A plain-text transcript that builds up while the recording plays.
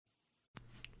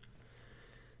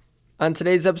On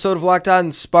today's episode of Locked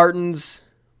On Spartans,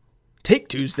 Take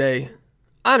Tuesday,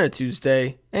 on a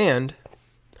Tuesday, and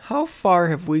how far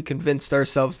have we convinced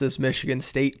ourselves this Michigan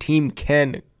State team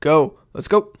can go? Let's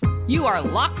go. You are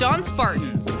Locked On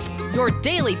Spartans, your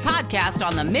daily podcast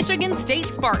on the Michigan State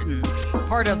Spartans,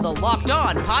 part of the Locked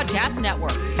On Podcast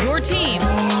Network, your team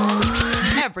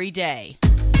every day.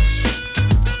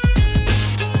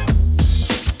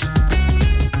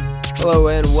 Hello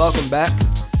and welcome back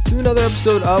to another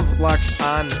episode of Locked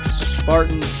On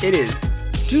Spartans. It is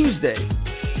Tuesday,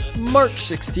 March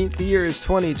 16th. The year is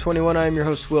 2021. I am your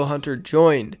host, Will Hunter,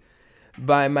 joined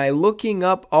by my looking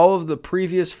up all of the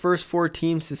previous first four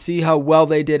teams to see how well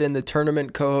they did in the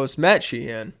tournament co-host, Matt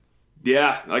Sheehan.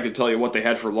 Yeah, I can tell you what they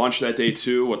had for lunch that day,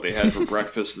 too, what they had for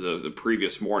breakfast the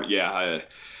previous morning. Yeah, a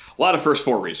lot of first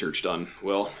four research done,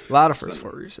 Will. A lot of first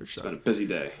four research done. It's been a busy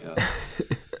day, yeah.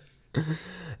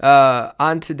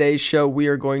 On today's show, we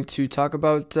are going to talk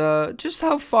about just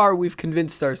how far we've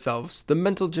convinced ourselves, the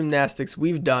mental gymnastics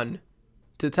we've done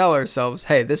to tell ourselves,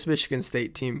 hey, this Michigan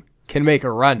State team can make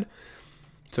a run.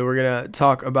 So we're going to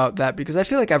talk about that because I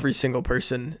feel like every single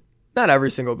person, not every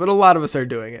single, but a lot of us are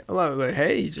doing it. A lot of like,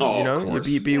 hey, you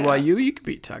beat BYU, you can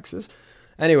beat Texas.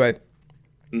 Anyway,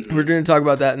 we're going to talk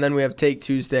about that, and then we have Take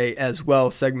Tuesday as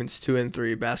well, segments 2 and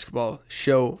 3, basketball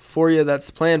show for you. That's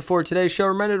planned for today's show.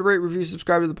 Remember to rate, review,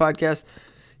 subscribe to the podcast.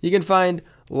 You can find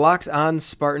Locked On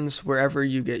Spartans wherever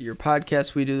you get your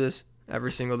podcasts. We do this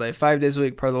every single day, 5 days a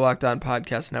week, part of the Locked On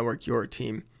Podcast Network, your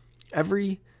team,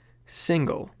 every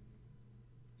single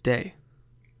day.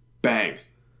 Bang.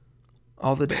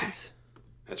 All the days.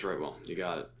 That's right, Will. You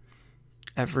got it.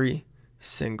 Every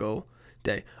single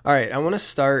day. All right, I want to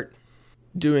start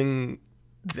doing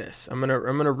this. I'm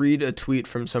gonna read a tweet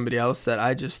from somebody else that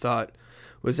I just thought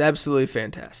was absolutely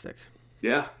fantastic.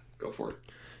 Yeah, go for it.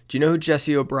 Do you know who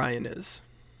Jesse O'Brien is?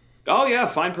 Oh yeah,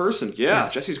 fine person. Yeah,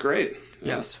 Yes. Jesse's great.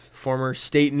 Yeah. Yes, former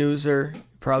state newser.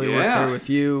 Probably worked there with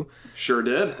you. Sure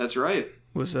did. That's right.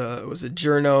 Was a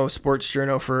sports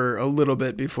journo for a little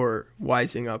bit before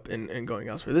wising up and going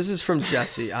elsewhere. This is from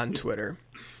Jesse on Twitter.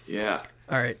 Yeah.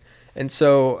 All right. And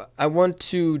so I want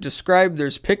to describe,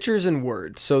 there's pictures and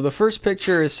words. So the first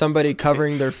picture is somebody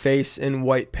covering their face in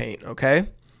white paint, okay?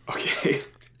 Okay.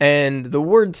 And the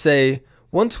words say,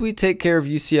 once we take care of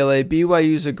UCLA,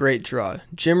 BYU's a great draw.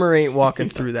 Jimmer ain't walking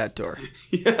through that door.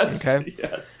 Yes. Okay?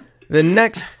 Yes. The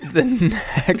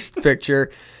next picture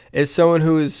is someone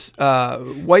who is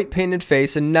white painted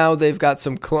face, and now they've got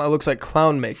some, it looks like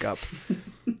clown makeup.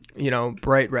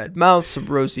 Bright red mouth, some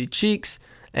rosy cheeks,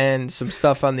 and some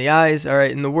stuff on the eyes. All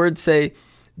right, and the words say,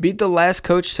 beat the last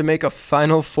coach to make a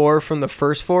Final Four from the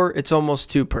first four. It's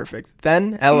almost too perfect.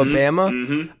 Then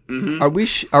Alabama. Are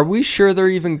we sure they're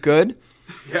even good?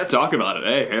 Yeah, talk about it.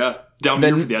 Hey, yeah. Down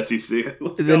here for the SEC.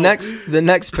 The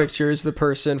next picture is the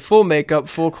person, full makeup,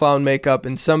 full clown makeup,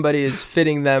 and somebody is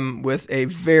fitting them with a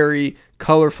very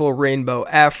colorful rainbow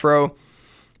afro.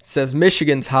 It says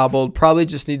Michigan's hobbled, probably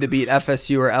just need to beat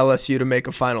FSU or LSU to make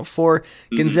a Final Four.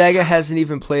 Gonzaga hasn't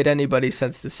even played anybody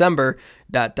since December, ...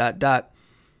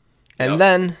 And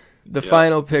then the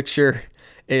final picture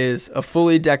is a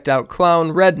fully decked out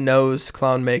clown, red nose,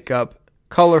 clown makeup,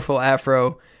 colorful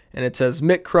afro, and it says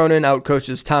Mick Cronin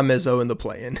outcoaches Tom Izzo in the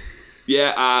play-in.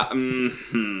 Yeah,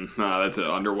 that's an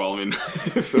underwhelming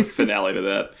finale to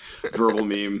that verbal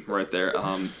meme right there.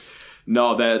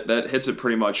 No, that hits it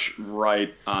pretty much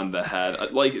right on the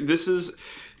head. Like, this is...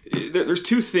 There's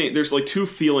two things. There's like two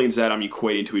feelings that I'm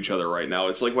equating to each other right now.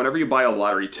 It's like whenever you buy a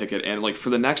lottery ticket and like for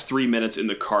the next 3 minutes in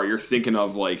the car, you're thinking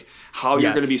of like how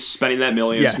you're going to be spending that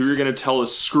millions, who you're going to tell to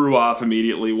screw off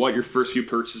immediately, what your first few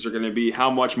purchases are going to be, how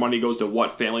much money goes to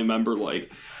what family member.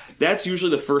 Like, that's usually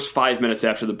the first 5 minutes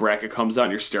after the bracket comes out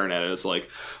and you're staring at it. It's like,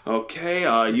 okay,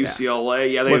 UCLA,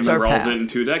 they haven't been relevant in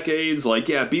 2 decades. Like,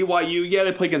 BYU,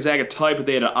 they played Gonzaga tight, but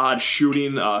they had an odd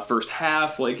shooting first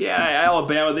half. Like,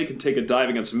 Alabama, they can take a dive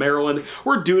against Maryland.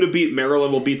 We're due to beat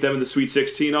Maryland. We'll beat them in the Sweet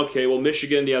 16. Okay, well,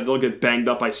 Michigan, they'll get banged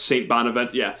up by St.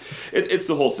 Bonaventure. Yeah, it's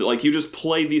the whole thing. Like, you just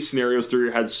play these scenarios through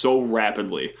your head so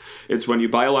rapidly. It's when you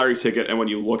buy a lottery ticket and when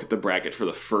you look at the bracket for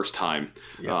the first time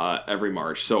every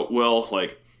March. So, Will,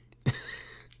 like...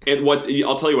 And what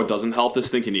I'll tell you what doesn't help this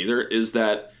thinking either is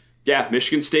that,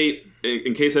 Michigan State,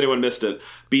 in case anyone missed it,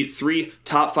 beat 3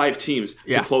 top 5 teams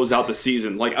to close out the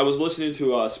season. Like, I was listening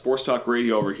to Sports Talk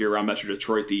Radio over here around Metro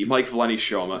Detroit, the Mike Valeni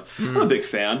show. I'm a big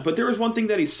fan, but there was one thing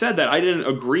that he said that I didn't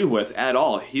agree with at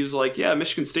all. He was like,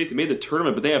 Michigan State, they made the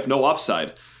tournament, but they have no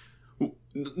upside.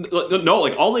 No,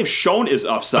 like all they've shown is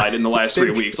upside in the last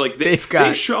 3 weeks. Like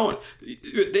they've shown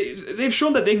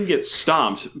that they can get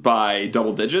stomped by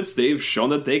double digits. They've shown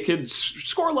that they could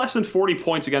score less than 40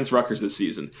 points against Rutgers this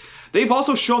season. They've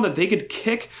also shown that they could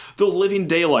kick the living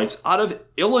daylights out of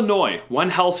Illinois when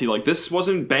healthy. Like, this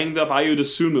wasn't banged up Ayo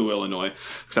Dosunmu, Illinois,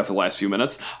 except for the last few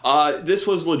minutes. This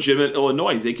was legitimate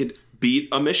Illinois. They could beat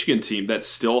a Michigan team that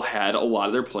still had a lot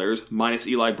of their players, minus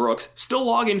Eli Brooks, still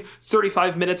logging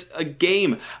 35 minutes a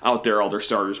game out there, all their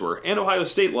starters were. And Ohio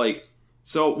State, like,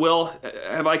 so, Will,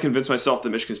 have I convinced myself that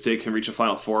Michigan State can reach a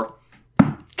Final Four?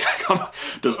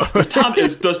 Does Tom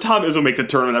Izzo make the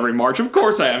tournament every March? Of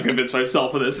course I have convinced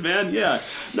myself of this, man. Yeah.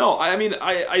 No, I mean,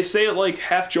 I say it like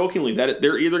half jokingly that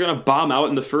they're either going to bomb out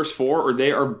in the first four or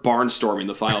they are barnstorming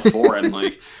the Final Four. And,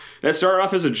 like, that started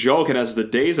off as a joke, and as the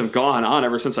days have gone on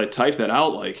ever since I typed that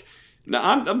out, like,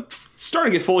 I'm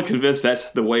starting to get fully convinced that's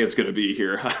the way it's going to be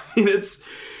here. I mean, it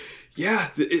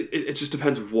just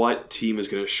depends what team is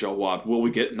going to show up. Will we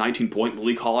get 19-point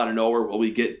Leak Hall out of nowhere? Will we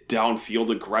get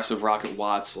downfield aggressive Rocket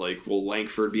Watts? Like, will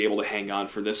Langford be able to hang on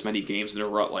for this many games in a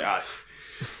row? Like,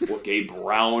 will Gabe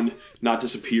Brown not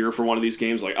disappear for one of these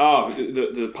games? Like,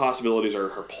 the possibilities are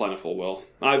plentiful, Will.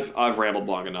 I've rambled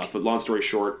long enough, but long story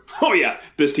short,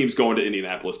 this team's going to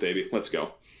Indianapolis, baby. Let's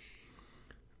go.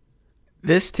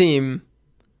 This team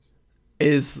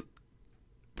is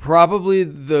probably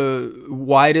the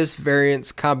widest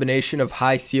variance combination of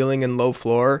high ceiling and low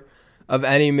floor of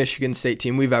any Michigan State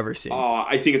team we've ever seen.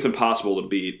 I think it's impossible to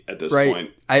beat at this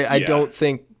point. I don't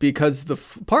think, because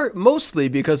mostly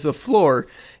because the floor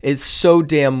is so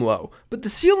damn low, but the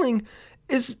ceiling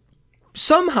is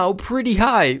somehow pretty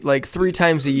high, like 3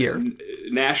 times a year.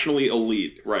 Nationally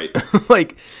elite, right?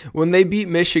 Like, when they beat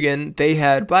Michigan, they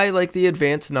had, by like the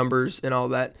advanced numbers and all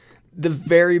that, the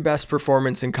very best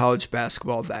performance in college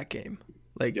basketball that game.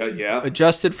 Like,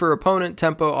 adjusted for opponent,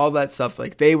 tempo, all that stuff.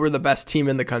 Like, they were the best team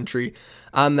in the country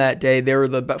on that day. They were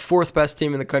the 4th best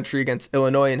team in the country against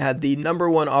Illinois and had the number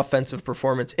 1 offensive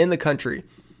performance in the country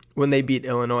when they beat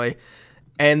Illinois.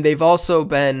 And they've also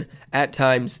been, at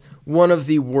times, one of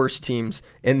the worst teams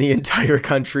in the entire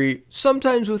country,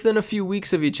 sometimes within a few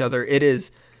weeks of each other. It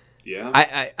is.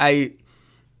 Yeah.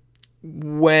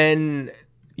 When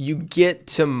you get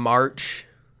to March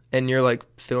and you're like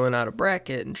filling out a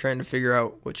bracket and trying to figure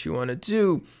out what you want to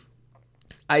do,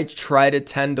 I try to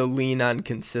tend to lean on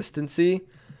consistency.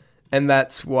 And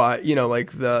that's why,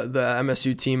 like the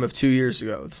MSU team of 2 years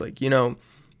ago, it's like,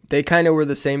 they kind of were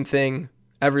the same thing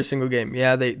every single game.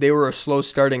 Yeah, they were a slow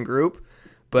starting group,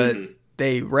 but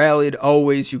they rallied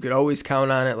always. You could always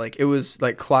count on it. Like, it was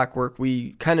like clockwork.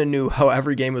 We kind of knew how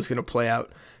every game was going to play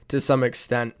out to some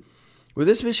extent. With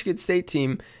this Michigan State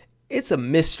team, it's a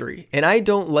mystery. And I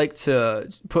don't like to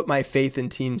put my faith in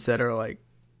teams that are like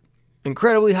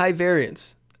incredibly high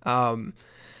variance.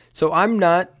 So I'm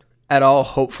not at all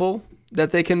hopeful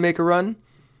that they can make a run.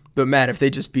 But Matt, if they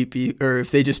just beat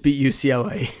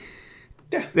UCLA,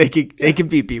 they can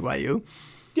beat BYU.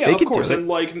 Yeah, of course. And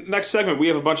like, next segment, we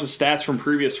have a bunch of stats from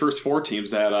previous first 4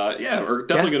 teams that are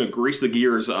definitely going to grease the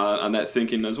gears on that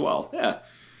thinking as well. Yeah.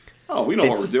 Oh, we know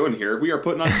what we're doing here. We are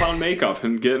putting on clown makeup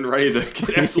and getting ready to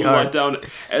get absolutely let down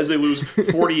as they lose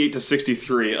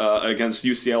 48-63 against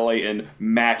UCLA in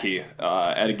Mackey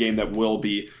at a game that will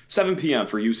be 7 p.m.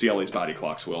 for UCLA's body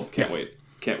clocks, Will. Can't wait.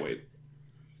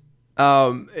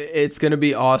 It's going to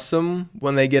be awesome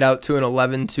when they get out to an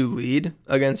 11-2 lead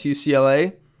against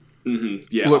UCLA. Mm-hmm.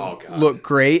 Yeah, look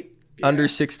great. Yeah. Under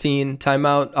 16,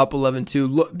 timeout, up 11-2.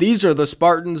 Look, these are the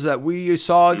Spartans that we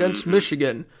saw against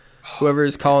Michigan. Whoever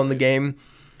is calling the game.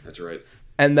 That's right.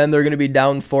 And then they're going to be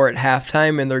down 4 at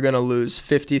halftime, and they're going to lose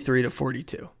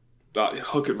 53-42.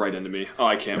 Hook it right into me. Oh,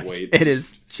 I can't wait. It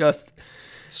is just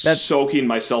soaking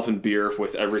myself in beer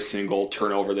with every single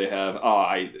turnover they have.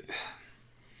 I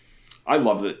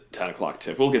love the 10 o'clock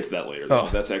tip. We'll get to that later, though.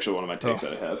 That's actually one of my takes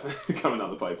that I have coming down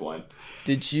the pipeline.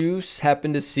 Did you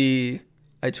happen to see,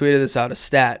 I tweeted this out, a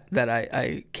stat that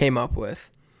I came up with.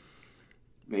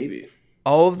 Maybe.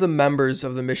 All of the members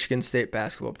of the Michigan State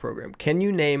basketball program. Can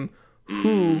you name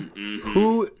who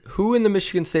in the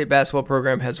Michigan State basketball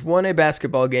program has won a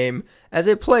basketball game as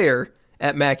a player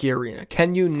at Mackey Arena?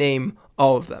 Can you name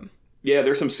all of them? Yeah,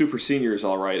 there's some super seniors,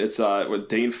 all right. It's with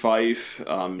Dane Fife,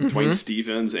 Dwayne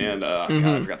Stevens, and God,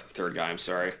 I forgot the third guy. I'm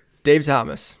sorry. Dave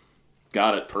Thomas.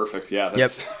 Got it. Perfect. Yeah,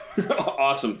 that's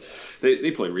awesome. They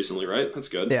played recently, right? That's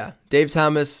good. Yeah. Dave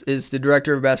Thomas is the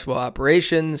director of basketball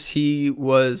operations. He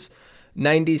was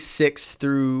 96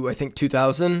 through, I think,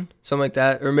 2000, something like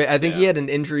that. Or I think he had an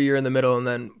injury year in the middle and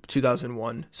then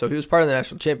 2001. So he was part of the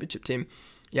national championship team.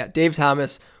 Yeah, Dave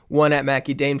Thomas won at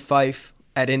Mackey. Dane Fife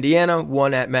at Indiana,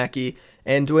 1 at Mackey,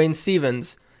 and Dwayne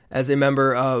Stevens as a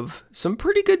member of some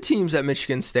pretty good teams at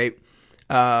Michigan State.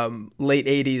 Late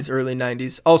 80s, early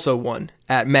 90s, also 1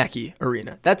 at Mackey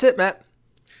Arena. That's it, Matt.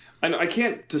 I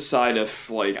can't decide if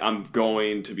I'm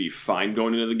going to be fine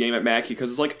going into the game at Mackey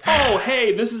because it's oh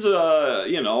hey, this is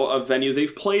a venue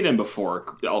they've played in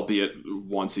before, albeit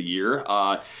once a year.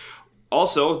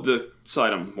 Also, the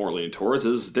side I'm more leaning towards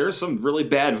is there's some really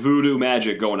bad voodoo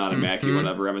magic going on in Mackey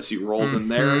whenever MSU rolls in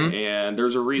there, and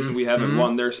there's a reason we haven't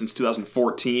won there since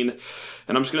 2014.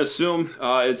 And I'm just going to assume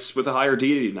it's with a higher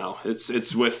deity now.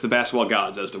 It's with the basketball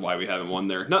gods as to why we haven't won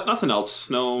there. Nothing else.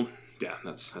 No, yeah,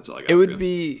 that's all I got.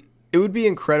 It would be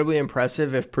incredibly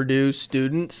impressive if Purdue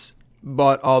students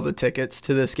bought all the tickets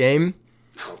to this game.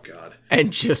 Oh God.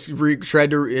 And just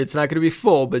tried to. It's not going to be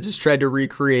full, but just tried to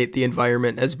recreate the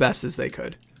environment as best as they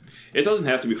could. It doesn't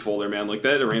have to be full there, man.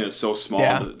 That arena is so small.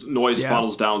 Yeah. The noise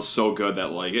funnels down so good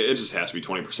that it just has to be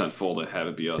 20% full to have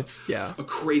it be a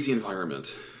crazy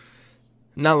environment.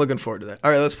 Not looking forward to that. All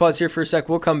right, let's pause here for a sec.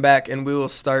 We'll come back and we will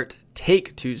start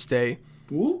Take Tuesday.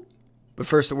 Woo. But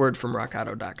first, a word from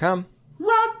RockAuto.com.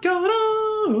 Rock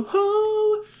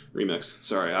Auto remix.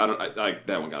 Sorry,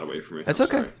 that one got away from me. That's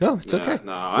okay. Sorry. No, it's okay.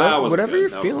 No, whatever you're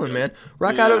feeling, man.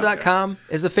 RockAuto.com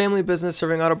is a family business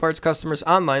serving auto parts customers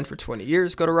online for 20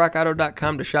 years. Go to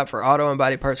RockAuto.com to shop for auto and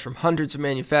body parts from hundreds of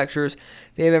manufacturers.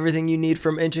 They have everything you need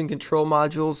from engine control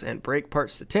modules and brake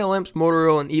parts to tail lamps, motor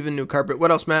oil, and even new carpet.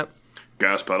 What else, Matt?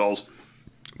 Gas pedals.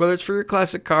 Whether it's for your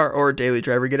classic car or daily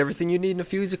driver, get everything you need in a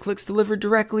few easy clicks delivered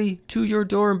directly to your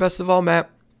door. And best of all, Matt,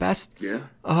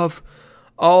 of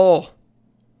all.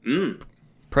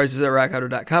 Prices at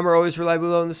RockAuto.com are always reliably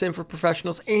low and the same for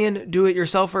professionals and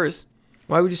do-it-yourselfers.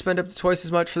 Why would you spend up to twice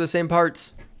as much for the same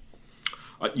parts?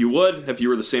 You would if you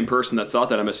were the same person that thought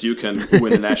that MSU can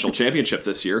win the national championship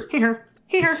this year. Here.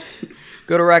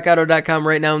 Go to RockAuto.com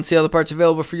right now and see all the parts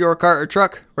available for your car or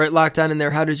truck. Right locked on in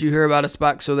there, how did you hear about us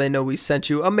box so they know we sent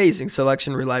you. Amazing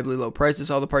selection, reliably low prices,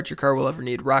 all the parts your car will ever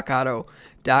need.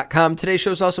 RockAuto.com. Today's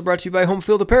show is also brought to you by Home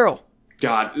Field Apparel.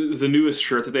 God, the newest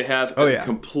shirt that they have,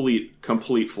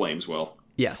 complete flames, Will.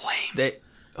 Yes.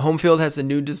 Home Field has a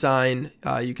new design.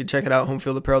 You can check it out,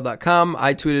 homefieldapparel.com.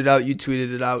 I tweeted it out, you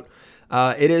tweeted it out.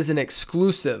 It is an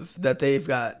exclusive that they've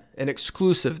got. An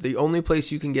exclusive. The only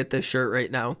place you can get this shirt right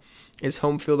now is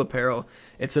Home Field Apparel.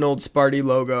 It's an old Sparty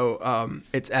logo.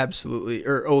 It's absolutely,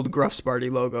 or old Gruff Sparty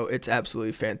logo. It's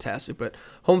absolutely fantastic. But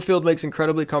Home Field makes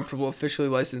incredibly comfortable, officially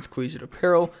licensed collegiate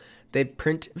apparel. They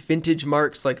print vintage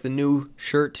marks like the new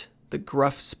shirt, the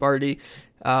Gruff Sparty.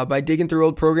 By digging through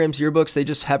old programs, yearbooks, they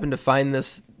just happened to find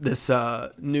this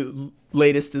new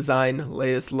latest design,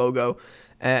 latest logo,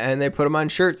 and they put them on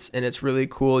shirts. And it's really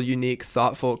cool, unique,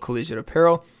 thoughtful collegiate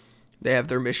apparel. They have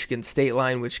their Michigan State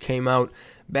line, which came out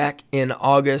back in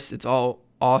August. It's all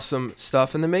awesome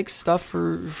stuff. And they make stuff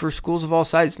for schools of all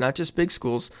sizes, not just big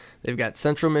schools. They've got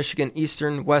Central Michigan,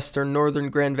 Eastern, Western, Northern,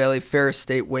 Grand Valley, Ferris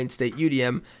State, Wayne State,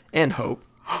 UDM, and Hope.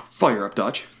 Fire up,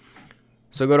 Dodge.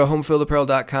 So go to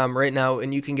homefieldapparel.com right now,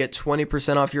 and you can get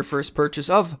 20% off your first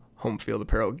purchase of Home Field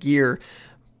Apparel gear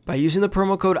by using the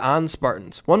promo code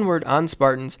ONSPARTANS. One word,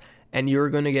 ONSPARTANS. And you're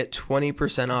going to get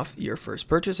 20% off your first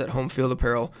purchase at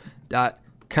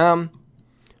homefieldapparel.com.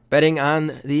 Betting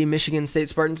on the Michigan State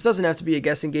Spartans doesn't have to be a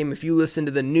guessing game if you listen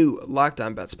to the new Locked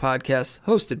On Bets podcast,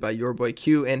 hosted by your boy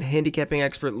Q and handicapping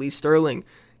expert Lee Sterling.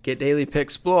 Get daily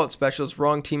picks, blowout specials,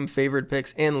 wrong team favored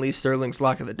picks, and Lee Sterling's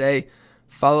lock of the day.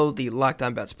 Follow the Locked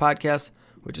On Bets podcast,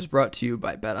 which is brought to you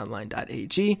by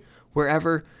betonline.ag,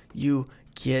 wherever you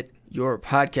get your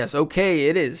podcast. Okay,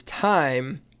 it is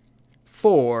time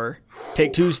for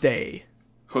Take Tuesday.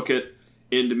 Hook it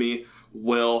into me,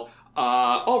 Will.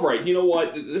 All right, you know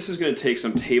what? This is going to take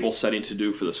some table setting to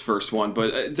do for this first one,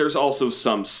 but there's also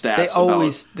some stats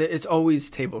It's always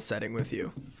table setting with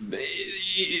you.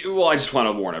 Well, I just want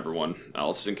to warn everyone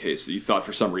else in case you thought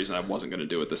for some reason I wasn't going to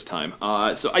do it this time.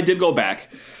 So I did go back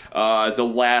the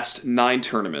last 9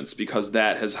 tournaments because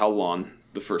that is how long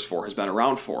the first 4 has been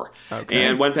around for. Okay.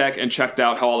 And went back and checked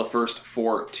out how all the first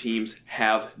 4 teams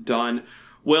have done.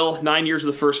 Well, 9 years of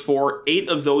the first 4, 8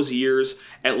 of those years,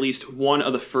 at least one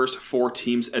of the first 4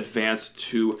 teams advanced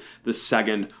to the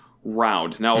second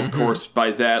round. Now, of course, by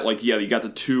that, you got the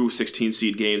 2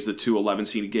 16-seed games, the 2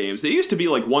 11-seed games. They used to be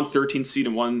one 13-seed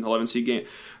and one 11-seed game.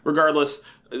 Regardless,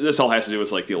 this all has to do with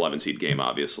the 11-seed game,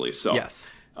 obviously. So,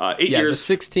 yes. 8 years.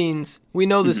 The 16s, we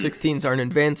know the 16s aren't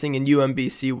advancing, and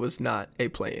UMBC was not a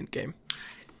play-in game.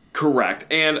 Correct.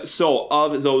 And so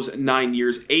of those 9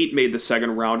 years, 8 made the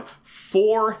second round.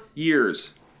 4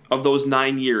 years of those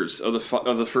 9 years of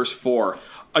the first 4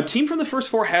 a team from the first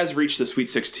four has reached the Sweet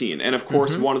 16, and of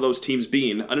course, one of those teams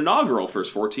being an inaugural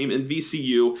first four team in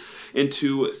VCU in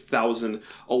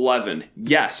 2011.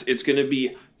 Yes, it's going to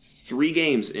be 3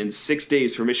 games in 6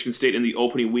 days for Michigan State in the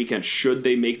opening weekend, should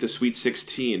they make the Sweet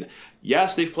 16.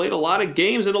 Yes, they've played a lot of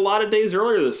games in a lot of days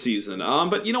earlier this season,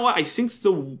 but you know what? I think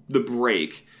the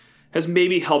break has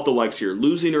maybe helped the legs here.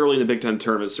 Losing early in the Big Ten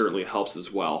tournament certainly helps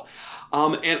as well.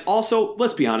 And also,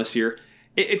 let's be honest here,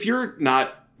 if you're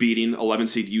not beating 11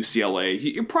 seed UCLA,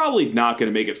 you're probably not going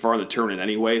to make it far in the tournament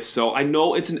anyway. So I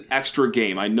know it's an extra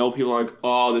game. I know people are like,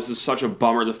 oh, this is such a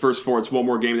bummer. The first four, it's one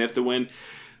more game they have to win.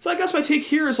 So I guess my take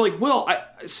here is like, well,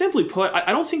 simply put,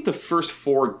 I don't think the first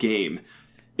 4 game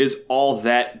is all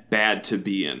that bad to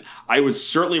be in. I would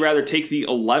certainly rather take the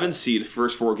 11 seed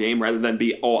first 4 game rather than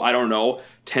be,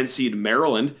 10 seed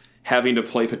Maryland having to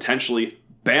play potentially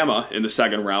Bama in the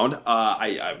second round.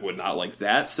 I would not like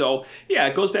that. So, yeah,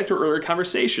 it goes back to earlier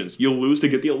conversations. You'll lose to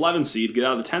get the 11 seed, get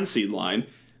out of the 10 seed line.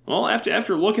 Well,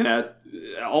 after looking at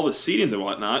all the seedings and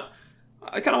whatnot,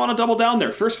 I kind of want to double down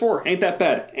there. First 4, ain't that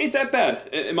bad. Ain't that bad.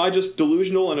 Am I just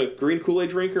delusional and a green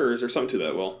Kool-Aid drinker, or is there something to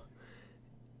that, Will?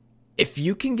 If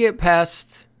you can get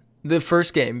past the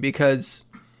first game, because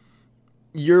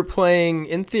you're playing,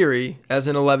 in theory, as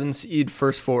an 11 seed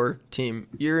first 4 team,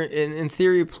 you're in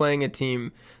theory playing a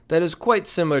team that is quite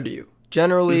similar to you.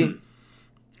 Generally,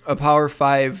 a Power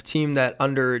 5 team that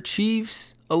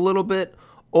underachieves a little bit,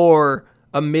 or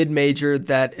a mid-major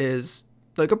that is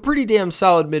like a pretty damn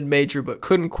solid mid-major but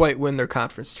couldn't quite win their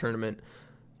conference tournament,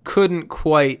 couldn't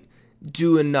quite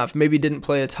do enough, maybe didn't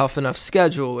play a tough enough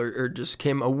schedule, or just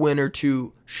came a win or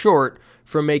 2 short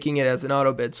from making it as an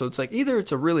auto bid. So it's like either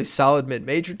it's a really solid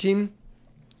mid-major team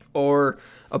or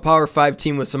a Power 5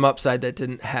 team with some upside that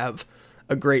didn't have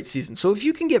a great season. So if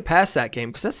you can get past that game,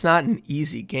 because that's not an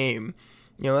easy game,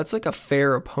 that's like a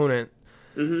fair opponent.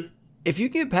 If you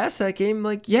can get past that game,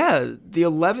 like, yeah, the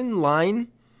 11 line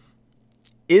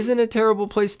isn't a terrible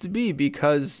place to be,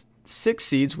 because 6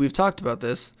 seeds, we've talked about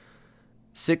this,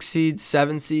 6 seeds,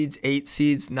 7 seeds, 8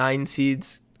 seeds, 9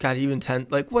 seeds, God, even 10.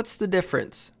 Like, what's the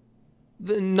difference?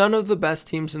 None of the best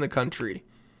teams in the country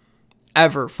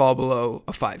ever fall below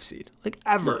a 5 seed. Like,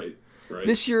 ever. Right.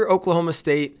 This year, Oklahoma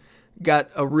State got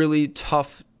a really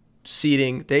tough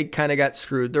seeding. They kind of got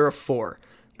screwed. They're a 4.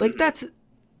 Like, that's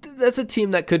a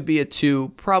team that could be a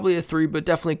 2, probably a 3, but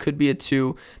definitely could be a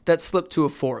 2 that slipped to a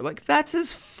 4. Like, that's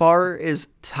as far as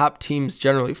top teams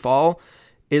generally fall,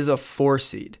 is a 4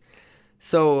 seed.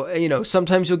 So,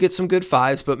 sometimes you'll get some good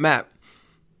 5s, but Matt,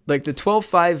 like the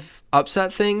 12-5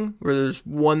 upset thing, where there's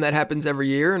one that happens every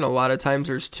year and a lot of times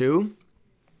there's 2,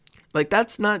 like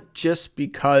that's not just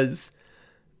because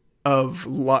of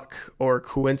luck or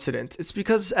coincidence. It's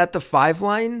because at the 5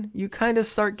 line, you kind of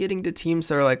start getting to teams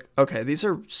that are like, okay, these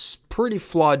are pretty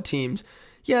flawed teams.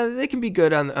 Yeah, they can be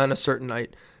good on a certain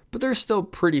night, but they're still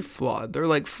pretty flawed. They're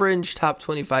like fringe top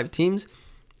 25 teams,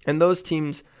 and those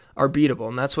teams are beatable,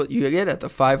 and that's what you get at the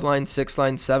 5 line, 6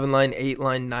 line, 7 line, 8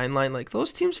 line, 9 line. Like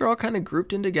those teams are all kind of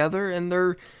grouped in together, and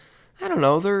they're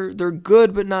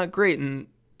good but not great, and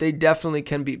they definitely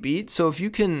can be beat. So if you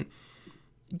can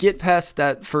get past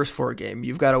that first 4 game,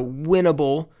 you've got a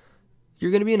winnable.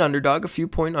 You're going to be an underdog, a few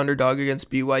point underdog against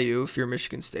BYU if you're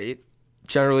Michigan State.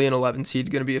 Generally an 11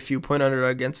 seed, going to be a few point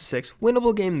underdog against a 6.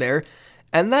 Winnable game there,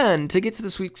 and then to get to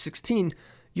the Sweet 16,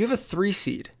 you have a 3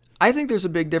 seed. I think there's a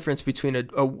big difference between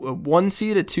a 1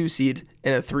 seed, a 2 seed,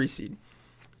 and a 3 seed.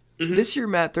 This year,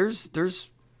 Matt, there's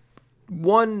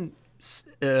one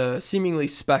seemingly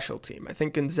special team. I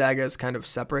think Gonzaga has kind of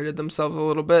separated themselves a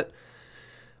little bit,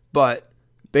 but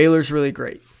Baylor's really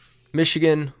great.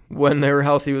 Michigan, when they were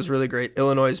healthy, was really great.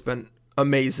 Illinois has been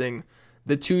amazing.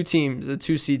 The 2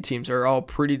 seed teams are all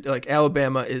pretty, like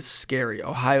Alabama is scary.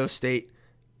 Ohio State,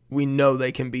 we know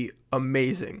they can be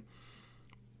amazing.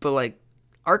 But like,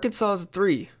 Arkansas is a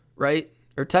 3, right?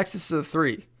 Or Texas is a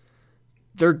 3.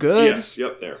 They're good. Yes,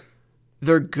 yep, there.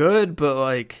 They're good, but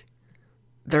like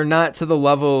they're not to the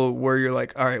level where you're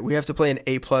like, all right, we have to play an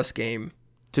A+ game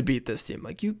to beat this team.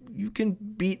 Like you can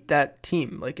beat that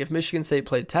team. Like if Michigan State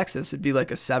played Texas, it'd be like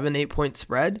a 7-8 point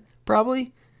spread,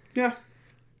 probably. Yeah.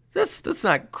 That's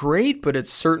not great, but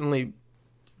it's certainly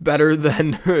better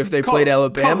than if they played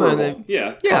Alabama.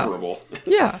 Coverable.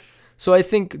 Yeah. So I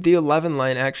think the 11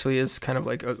 line actually is kind of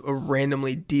like a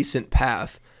randomly decent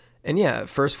path. And yeah,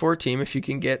 first 4 team, if you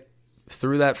can get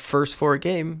through that first 4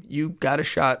 game, you got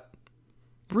a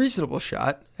reasonable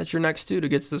shot at your next 2 to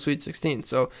get to the Sweet 16.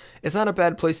 So it's not a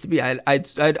bad place to be.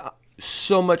 I'd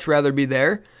so much rather be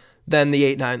there than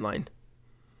the 8-9 line.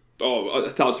 Oh,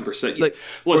 1,000%. Like,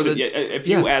 listen, if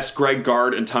you ask Greg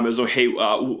Gard and Tom Izzo, hey,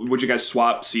 would you guys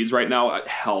swap seeds right now?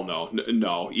 Hell no.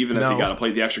 No. Even if you got to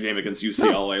play the extra game against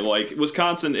UCLA. Like,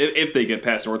 Wisconsin, if they get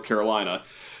past North Carolina,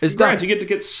 it's done. You get to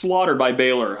get slaughtered by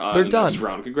Baylor in the next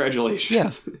round.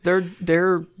 Congratulations. Yeah,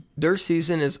 their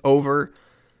season is over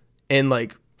in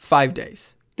like 5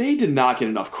 days. They did not get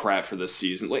enough crap for this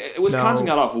season. Like, Wisconsin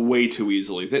got off way too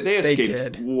easily. They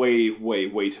escaped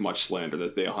way too much slander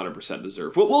that they 100%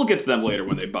 deserve. We'll get to them later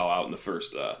when they bow out in the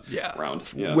first round.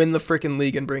 Yeah. Win the freaking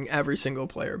league and bring every single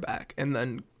player back, and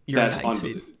then you're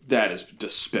that is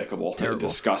despicable. Terrible.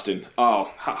 Disgusting.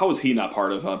 Oh, how is he not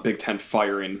part of Big Ten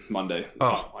firing Monday?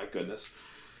 Oh my goodness.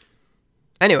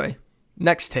 Anyway.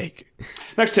 Next take.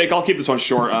 I'll keep this one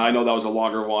short. I know that was a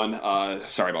longer one.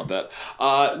 Sorry about that.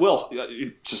 Will,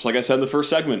 just like I said in the first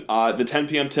segment, the 10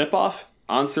 p.m. tip-off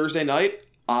on Thursday night,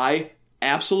 I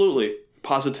absolutely,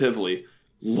 positively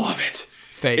love it.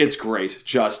 Fake. It's great.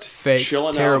 Just fake.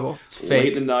 Chilling Terrible. out It's fake.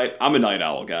 late in the night. I'm a night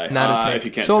owl guy. Not a take. If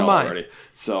you can't so tell am I. already.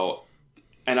 So,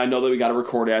 and I know that we got to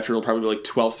record after. It'll probably be like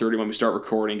 12:30 when we start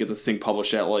recording. Get the thing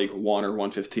published at like 1 or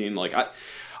 1:15. Like,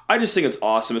 I just think it's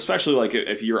awesome, especially like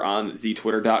if you're on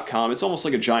thetwitter.com. It's almost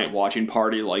like a giant watching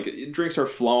party. Like, drinks are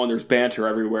flowing, there's banter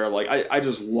everywhere. Like, I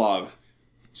just love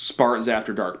Spartans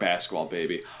After Dark basketball,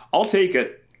 baby. I'll take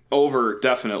it over,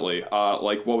 definitely.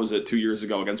 Like, what was it, 2 years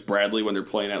ago against Bradley when they're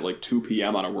playing at like 2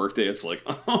 p.m. on a workday? It's like,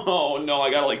 oh no, I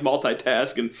gotta like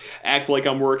multitask and act like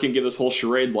I'm working, give this whole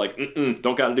charade. Like,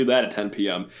 don't gotta do that at 10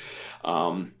 p.m.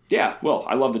 Yeah, well,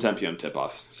 I love the 10 p.m.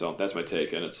 tip-off, so that's my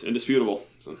take, and it's indisputable.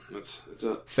 So it's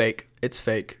a fake. It's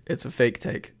fake. It's a fake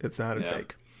take. It's not a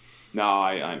take. No,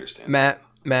 I understand.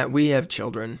 Matt, we have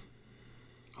children.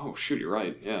 Oh, shoot, you're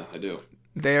right. Yeah, I do.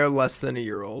 They are less than a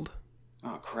year old.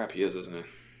 Oh, crap, he is, isn't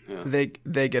he? Yeah.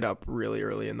 They get up really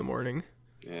early in the morning.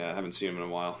 Yeah, I haven't seen him in a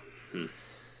while. Should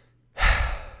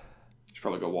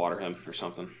probably go water him or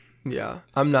something. Yeah,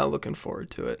 I'm not looking forward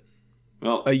to it.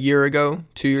 Well, a year ago,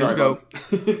 2 years ago,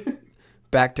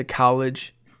 back to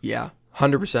college, yeah,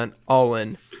 100% all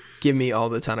in. Give me all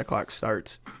the 10 o'clock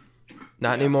starts.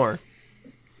 Not anymore.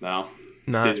 No?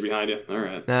 Stage behind you? All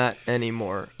right. Not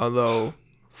anymore. Although,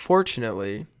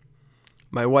 fortunately,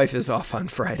 my wife is off on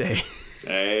Friday.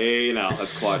 Hey, no,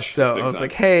 that's clutch. So I was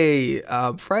like, hey,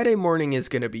 Friday morning is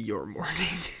going to be your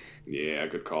morning. Yeah,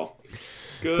 good call.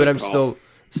 But I'm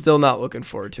still not looking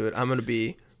forward to it. I'm going to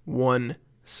be one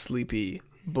sleepy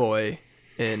boy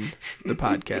in the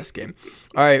podcast game.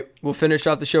 All right, we'll finish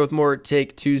off the show with more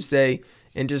Take Tuesday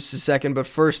in just a second, but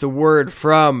first a word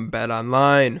from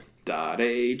BetOnline.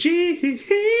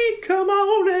 .ag, come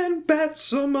on and bet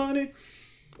some money.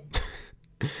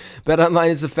 BetOnline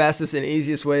is the fastest and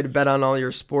easiest way to bet on all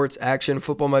your sports action.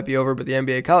 Football might be over, but the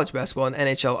NBA, college basketball, and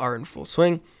NHL are in full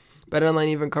swing. BetOnline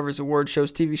even covers award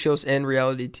shows, TV shows, and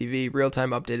reality TV.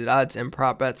 Real-time updated odds and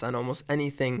prop bets on almost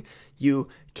anything you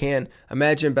can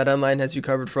imagine. BetOnline has you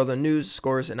covered for all the news,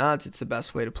 scores, and odds. It's the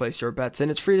best way to place your bets, and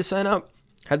it's free to sign up.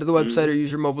 Head to the website or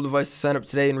use your mobile device to sign up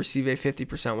today and receive a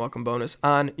 50% welcome bonus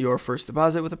on your first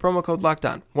deposit with the promo code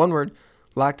LOCKEDON. One word,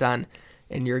 LOCKEDON,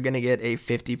 and you're going to get a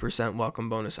 50% welcome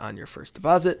bonus on your first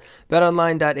deposit.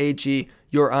 BetOnline.ag,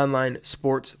 your online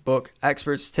sports book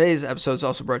experts. Today's episode is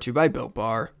also brought to you by Built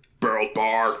Bar. Built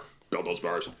Bar. Build those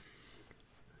bars.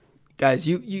 Guys,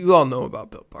 you all know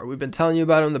about Built Bar. We've been telling you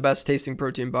about them, the best tasting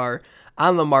protein bar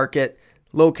on the market.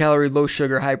 Low calorie, low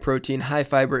sugar, high protein, high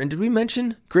fiber. And did we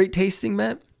mention great tasting,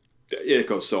 Matt? It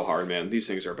goes so hard, man. These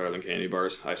things are better than candy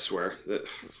bars, I swear.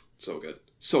 So good.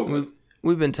 So good.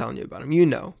 We've been telling you about them, you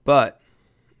know. But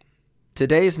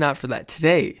today is not for that.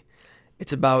 Today,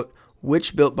 it's about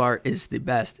which Built Bar is the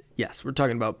best. Yes, we're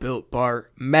talking about Built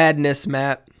Bar madness,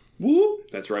 Matt. Woo!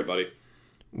 That's right, buddy.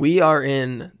 We are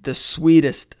in the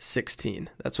sweetest 16.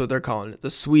 That's what they're calling it.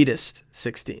 The sweetest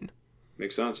 16.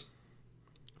 Makes sense.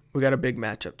 We got a big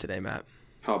matchup today, Matt.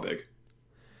 How big?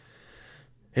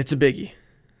 It's a biggie.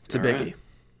 It's All a biggie.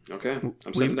 Right. Okay.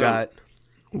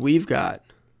 We've got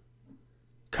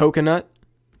coconut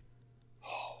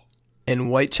and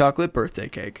white chocolate birthday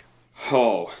cake.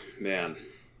 Oh, man.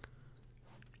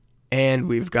 And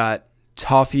we've got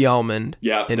toffee almond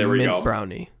and there we mint go.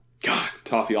 brownie. God,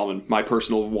 toffee almond, my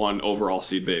personal 1 overall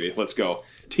seed, baby. Let's go.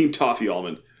 Team toffee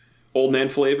almond. Old man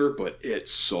flavor, but it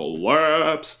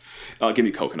slaps. Give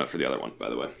me coconut for the other one, by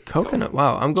the way. Coconut,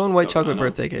 wow. I'm going white chocolate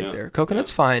birthday cake there. Coconut's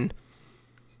fine.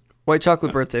 White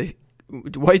chocolate birthday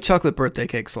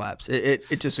cake slaps.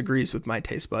 It just agrees with my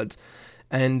taste buds.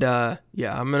 And I'm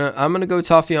gonna go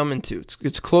toffee almond too.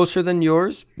 It's closer than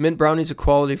yours. Mint brownie's a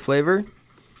quality flavor.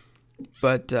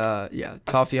 But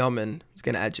toffee almond is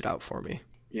gonna edge it out for me.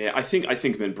 Yeah, I think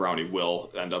Mint Brownie will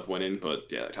end up winning,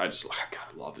 but yeah, I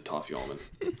love the toffee almond.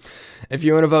 If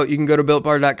you want to vote, you can go to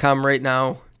BuiltBar.com right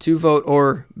now to vote,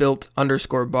 or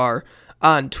Built_bar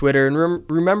on Twitter. And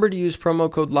remember to use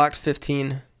promo code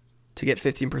LOCKED15 to get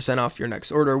 15% off your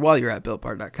next order while you're at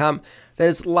BuiltBar.com. That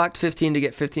is LOCKED15 to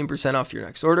get 15% off your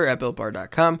next order at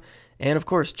BuiltBar.com. And of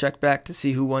course, check back to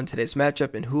see who won today's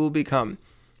matchup and who will become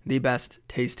the best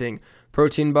tasting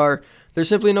protein bar. There's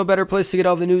simply no better place to get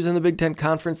all the news in the Big Ten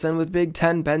Conference than with Big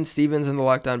Ten. Ben Stevens and the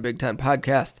Locked On Big Ten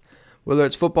podcast. Whether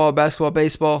it's football, basketball,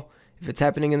 baseball, if it's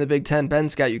happening in the Big Ten,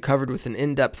 Ben's got you covered with an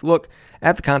in-depth look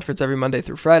at the conference every Monday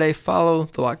through Friday. Follow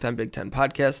the Locked On Big Ten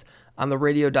podcast on the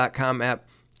radio.com app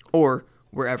or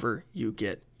wherever you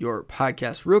get your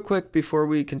podcast. Real quick before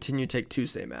we continue Take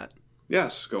Tuesday, Matt.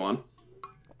 Yes, go on.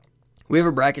 We have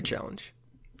a bracket challenge.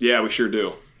 Yeah, we sure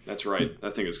do. That's right.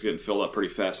 That thing is getting filled up pretty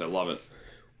fast. I love it.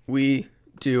 We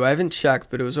do. I haven't checked,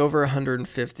 but it was over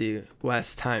 150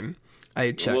 last time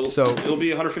I checked. Well, so it'll be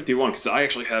 151 because I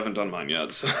actually haven't done mine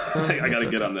yet. So I got to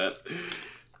get on that.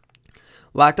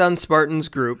 Locked On Spartans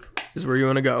group is where you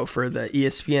want to go for the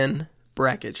ESPN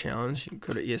bracket challenge. You can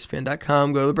go to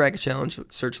ESPN.com, go to the bracket challenge,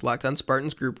 search Locked On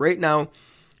Spartans group. Right now,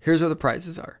 here's what the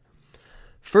prizes are.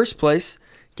 First place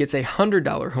gets a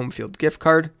 $100 home field gift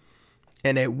card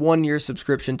and a 1-year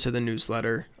subscription to the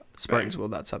newsletter,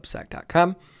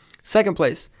 SpartansWorld.substack.com. Second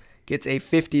place gets a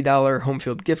 $50 home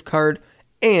field gift card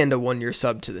and a 1-year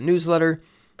sub to the newsletter.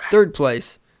 Third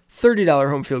place, $30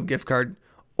 home field gift card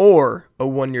or a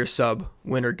 1-year sub.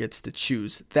 Winner gets to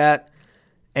choose that.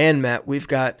 And Matt, we've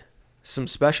got some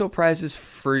special prizes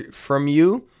from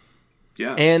you.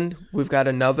 Yes. And we've got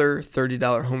another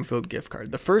 $30 home field gift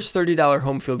card. The first $30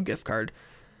 home field gift card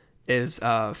is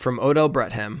from Odell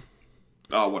Brettham.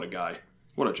 Oh, what a guy.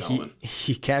 What a gentleman.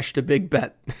 He cashed a big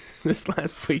bet this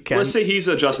last weekend. Let's say he's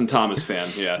a Justin Thomas fan.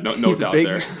 Yeah, no doubt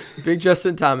there. Big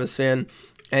Justin Thomas fan.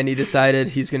 And he decided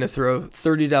he's going to throw a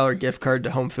 $30 gift card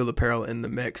to Home Field Apparel in the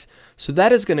mix. So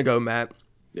that is going to go, Matt,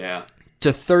 to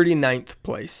 39th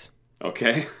place.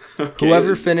 Okay.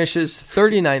 Whoever finishes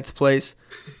 39th place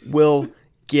will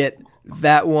get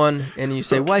that one. And you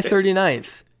say, why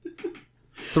 39th?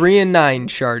 3-9,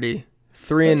 Shardy.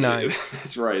 3-9.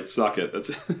 That's right. Suck it.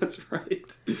 That's right.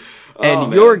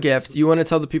 And your gift, you want to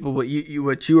tell the people what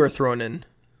you are throwing in?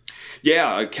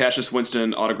 Yeah, a Cassius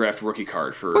Winston autographed rookie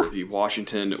card for the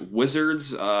Washington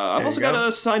Wizards. I've also got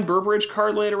a signed Burbridge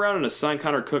card laying around and a signed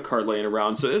Connor Cook card laying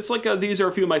around. So it's like these are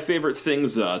a few of my favorite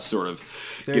things sort of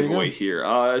giveaway here.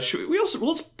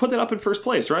 Let's put that up in first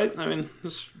place, right? I mean,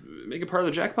 let's make it part of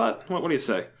the jackpot. What do you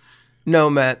say? No,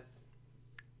 Matt.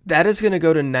 That is going to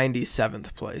go to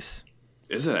 97th place.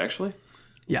 Is it actually?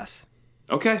 Yes.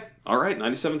 Okay. All right.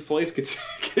 97th place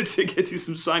gets you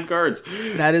some signed cards.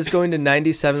 That is going to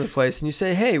 97th place. And you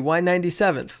say, hey, why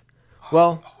 97th?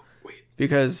 Well,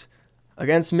 because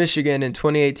against Michigan in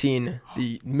 2018,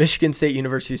 the Michigan State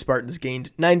University Spartans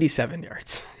gained 97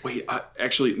 yards. Wait,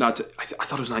 actually, I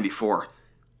thought it was 94.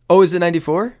 Oh, is it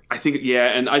 94? I think, yeah,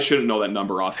 and I shouldn't know that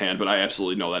number offhand, but I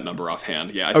absolutely know that number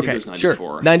offhand. Yeah, I think it was 94.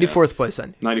 Sure. 94th place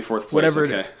then. 94th place, whatever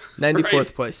okay. it is.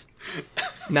 94th place.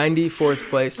 94th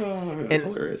place. Oh, that's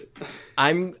hilarious.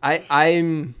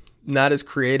 I'm not as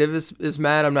creative as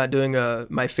Matt. I'm not doing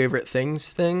my favorite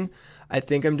things thing. I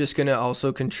think I'm just going to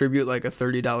also contribute like a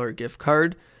 $30 gift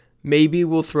card. Maybe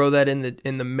we'll throw that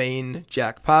in the main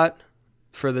jackpot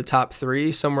for the top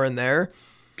 3, somewhere in there.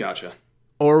 Gotcha.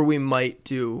 Or we might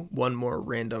do one more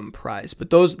random prize. But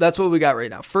that's what we got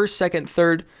right now. First, second,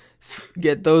 third,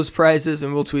 get those prizes,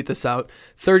 and we'll tweet this out.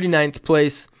 39th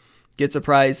place gets a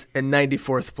prize, and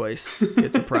 94th place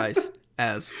gets a prize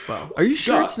as well. Are you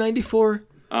sure it's 94?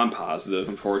 I'm positive,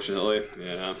 unfortunately.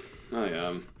 Yeah, I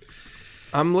am.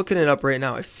 I'm looking it up right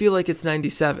now. I feel like it's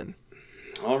 97.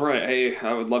 All right. Hey,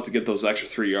 I would love to get those extra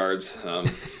 3 yards.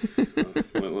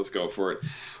 Let's go for it.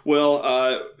 Well,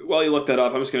 while you look that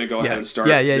up, I'm just going to go ahead and start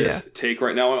this take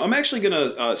right now. I'm actually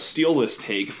going to steal this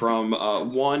take from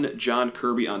one John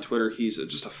Kirby on Twitter. He's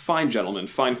just a fine gentleman,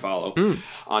 fine follow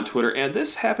on Twitter. And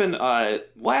this happened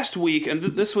last week, and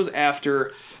this was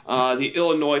after the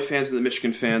Illinois fans and the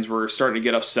Michigan fans were starting to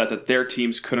get upset that their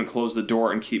teams couldn't close the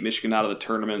door and keep Michigan out of the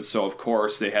tournament. So, of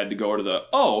course, they had to go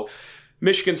to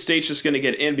Michigan State's just going to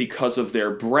get in because of their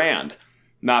brand.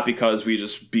 Not because we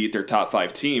just beat their top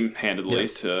 5 team handedly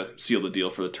to seal the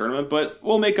deal for the tournament, but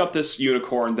we'll make up this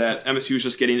unicorn that MSU is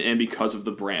just getting in because of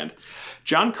the brand.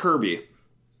 John Kirby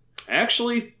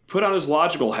actually put on his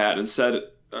logical hat and said,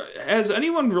 has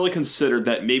anyone really considered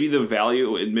that maybe the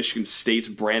value in Michigan State's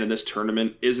brand in this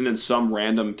tournament isn't in some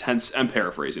random I'm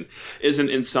paraphrasing, isn't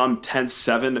in some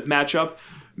 10-7 matchup?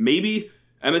 Maybe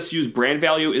MSU's brand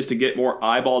value is to get more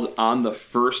eyeballs on the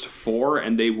first four,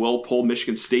 and they will pull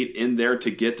Michigan State in there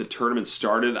to get the tournament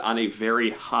started on a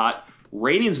very hot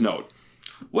ratings note.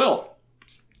 Well,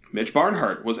 Mitch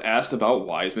Barnhart was asked about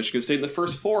why is Michigan State in the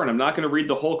first four, and I'm not going to read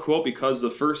the whole quote because the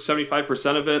first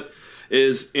 75% of it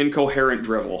is incoherent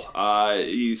drivel.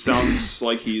 He sounds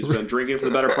like he's been drinking for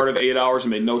the better part of 8 hours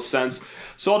and made no sense,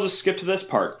 so I'll just skip to this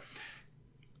part.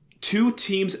 Two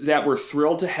teams that we're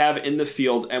thrilled to have in the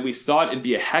field, and we thought it'd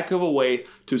be a heck of a way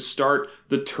to start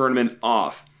the tournament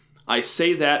off. I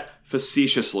say that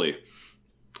facetiously.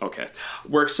 Okay.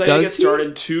 We're excited to get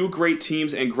started. Two great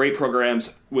teams and great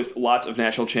programs with lots of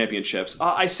national championships.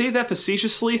 I say that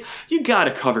facetiously. You got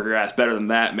to cover your ass better than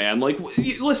that, man. Like,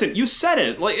 listen, you said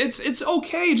it. Like, it's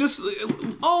okay. Just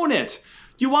own it.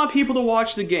 You want people to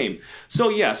watch the game. So,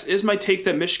 yes, is my take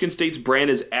that Michigan State's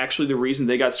brand is actually the reason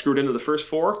they got screwed into the first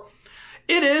four?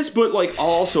 It is, but like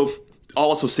I'll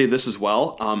also say this as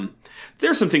well.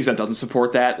 There's some things that doesn't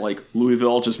support that, like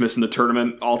Louisville just missing the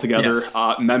tournament altogether,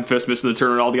 yes. Memphis missing the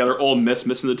tournament altogether, Ole Miss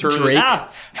missing the tournament. Drake.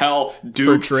 Hell,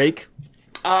 Duke. For Drake?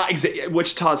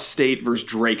 Wichita State versus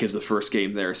Drake is the first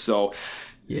game there, so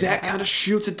that kind of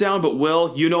shoots it down. But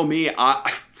Will, you know me,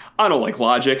 I don't like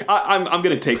logic. I'm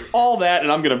going to take all that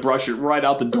and I'm going to brush it right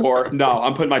out the door. No,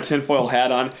 I'm putting my tinfoil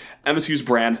hat on. MSU's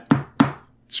brand.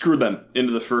 Screw them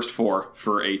into the first four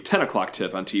for a 10 o'clock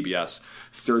tip on TBS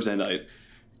Thursday night.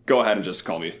 Go ahead and just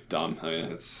call me dumb. I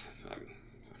mean,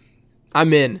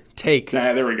 I'm in. Take.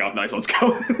 Nah, there we go. Nice. Let's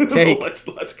go. Take.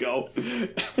 let's go.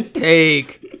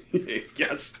 Take.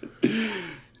 Yes.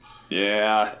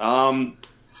 Yeah.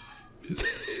 The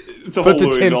Put whole the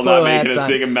Louisville not making a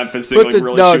thing in Memphis thing really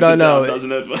shoots it down,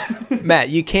 doesn't it? Matt,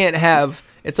 you can't have...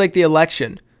 It's like the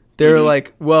election. They're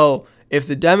like, well, if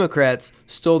the Democrats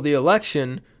stole the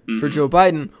election for Joe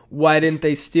Biden, why didn't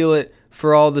they steal it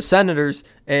for all the senators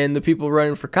and the people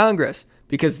running for Congress?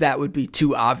 Because that would be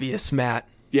too obvious, Matt.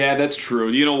 Yeah, that's true.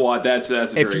 You know what? That's a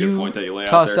very good point that you lay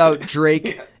out there. If you toss out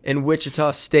Drake and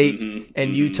Wichita State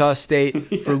and Utah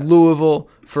State for Louisville,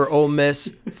 for Ole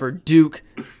Miss, for Duke,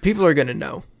 people are going to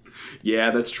know.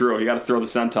 Yeah, that's true. You got to throw the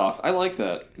scent off. I like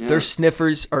that. Yeah. Their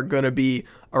sniffers are going to be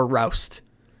aroused.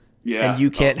 Yeah. And you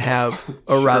can't have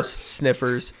aroused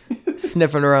sniffers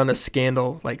sniffing around a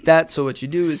scandal like that. So what you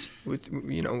do is,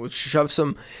 we'll shove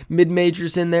some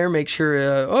mid-majors in there, make sure,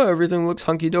 everything looks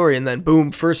hunky-dory. And then,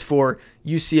 boom, first four,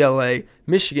 UCLA,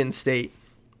 Michigan State.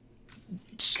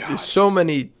 God. So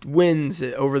many wins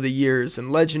over the years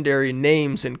and legendary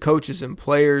names and coaches and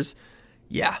players.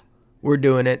 Yeah, we're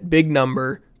doing it. Big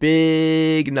number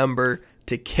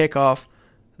to kick off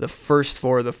the first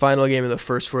four, the final game of the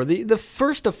first four, the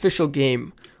first official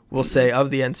game, we'll say,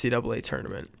 of the NCAA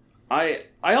tournament.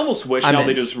 I almost wish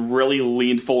they just really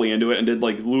leaned fully into it and did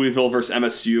like Louisville versus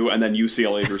MSU and then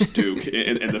UCLA versus Duke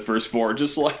in the first four.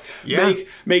 Just like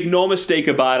make no mistake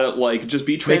about it. Like just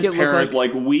be transparent.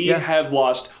 Like we have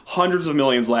lost hundreds of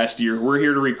millions last year. We're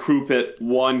here to recoup it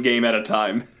one game at a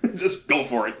time. Just go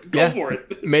for it. Go for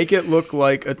it. Make it look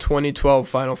like a 2012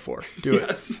 Final Four. Do it.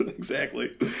 Yes,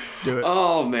 exactly. Do it.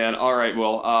 Oh man. All right.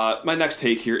 Well, my next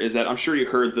take here is that I'm sure you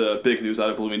heard the big news out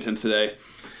of Bloomington today.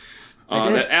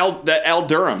 That Al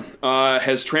Durham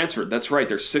has transferred. That's right.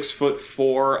 They're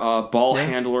 6'4" ball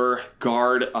handler,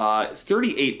 guard,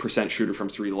 38% shooter from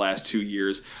three the last 2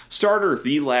 years. Starter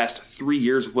the last 3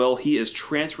 years. Well, he is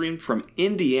transferring from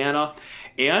Indiana,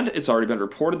 and it's already been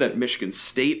reported that Michigan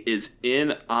State is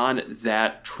in on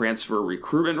that transfer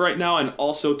recruitment right now, and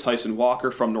also Tyson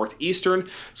Walker from Northeastern,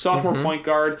 sophomore point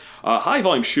guard, high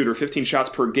volume shooter, 15 shots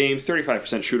per game,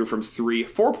 35% shooter from three,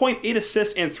 4.8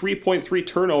 assists and 3.3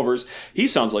 turnovers. He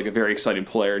sounds like a very exciting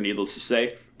player, needless to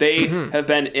say. They have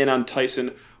been in on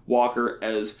Tyson Walker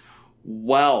as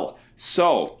well.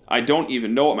 So, I don't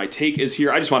even know what my take is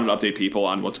here. I just wanted to update people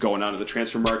on what's going on in the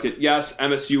transfer market. Yes,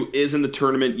 MSU is in the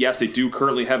tournament. Yes, they do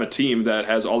currently have a team that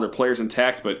has all their players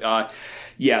intact, but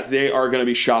they are going to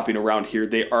be shopping around here.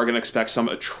 They are going to expect some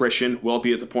attrition. Will it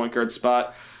be at the point guard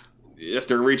spot? If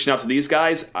they're reaching out to these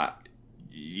guys,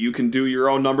 you can do your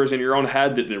own numbers in your own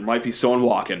head that there might be someone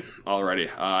walking already.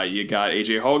 You got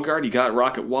A.J. Hoggard, you got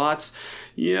Rocket Watts.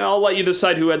 Yeah, I'll let you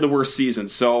decide who had the worst season.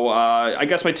 So I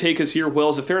guess my take is here, Will,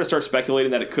 is it fair to start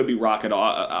speculating that it could be Rocket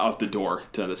out the door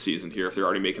to the season here if they're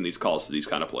already making these calls to these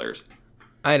kind of players?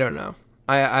 I don't know.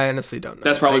 I honestly don't know.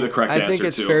 That's probably the correct answer, I think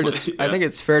it's too. Fair to. I think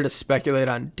it's fair to speculate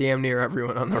on damn near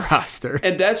everyone on the roster.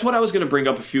 And that's what I was going to bring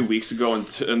up a few weeks ago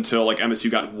until like MSU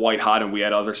got white hot and we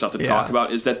had other stuff to talk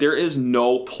about, is that there is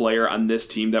no player on this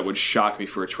team that would shock me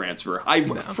for a transfer. I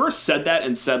first said that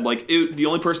and said like the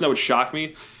only person that would shock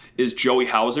me is Joey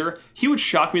Hauser. He would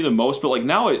shock me the most, but like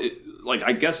now,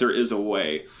 I guess there is a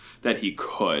way that he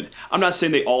could. I'm not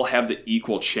saying they all have the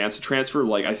equal chance to transfer.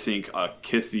 Like, I think a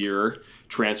Kithier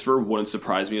transfer wouldn't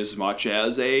surprise me as much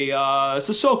as a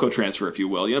Sissoko transfer, if you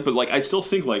will. You know? But, like, I still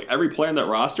think, like, every player on that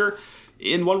roster,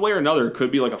 in one way or another,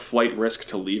 could be, like, a flight risk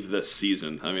to leave this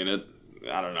season. I mean,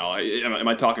 I don't know. Am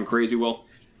I talking crazy, Will?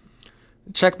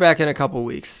 Check back in a couple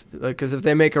weeks, because if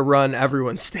they make a run,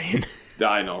 everyone's staying.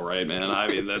 I know, right, man? I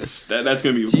mean, that's going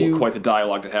to be quite the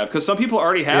dialogue to have, because some people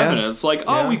already have it. It's like,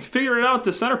 we figured it out at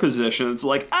the center position. It's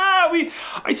like, I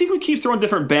think we keep throwing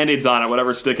different Band-Aids on it.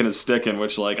 Whatever's sticking is sticking,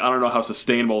 which, like, I don't know how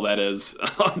sustainable that is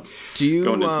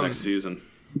going into next season.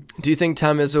 Do you think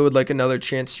Tom Izzo would like another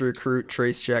chance to recruit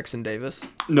Trace Jackson Davis?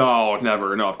 No,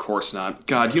 never. No, of course not.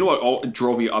 God, you know what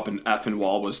drove me up an effing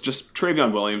wall was just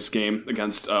Travion Williams' game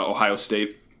against Ohio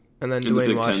State. And then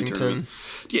Dwayne Washington.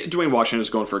 Yeah, Dwayne Washington is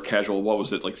going for a casual, what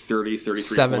was it, like 30, 33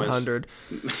 700.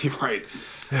 Points? Right.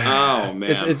 Oh,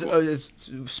 man. It's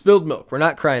spilled milk. We're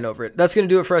not crying over it. That's going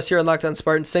to do it for us here on Locked On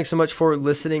Spartans. Thanks so much for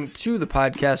listening to the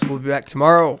podcast. We'll be back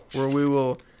tomorrow where we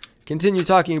will continue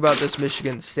talking about this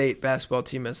Michigan State basketball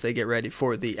team as they get ready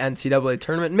for the NCAA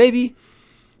tournament. Maybe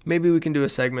we can do a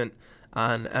segment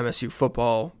on MSU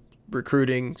football,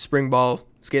 recruiting, spring ball.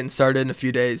 It's getting started in a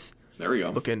few days. There we go.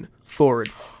 Looking forward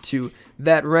to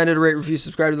that. Remember to rate, review,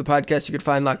 subscribe to the podcast. You can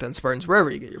find Locked On Spartans wherever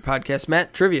you get your podcast.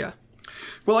 Matt, trivia.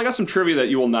 Well, I got some trivia that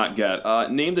you will not get.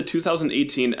 Name the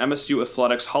 2018 MSU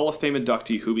Athletics Hall of Fame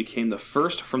inductee who became the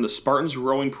first from the Spartans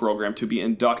rowing program to be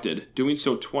inducted, doing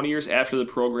so 20 years after the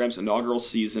program's inaugural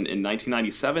season in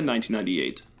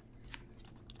 1997-1998.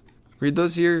 Read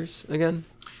those years again.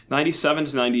 97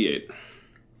 to 98.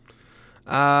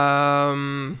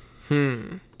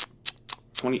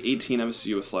 2018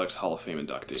 MSU Athletics Hall of Fame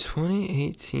inductee.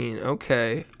 2018.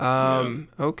 Okay.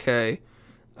 Okay.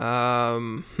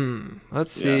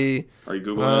 Let's see. Are you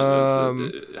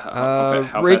Googling it?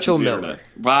 How Rachel Miller.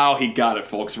 Wow, he got it,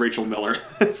 folks. Rachel Miller.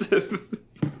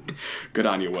 Good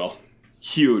on you, Will.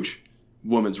 Huge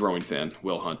women's rowing fan,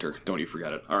 Will Hunter. Don't you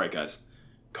forget it. All right, guys.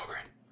 Go Graham.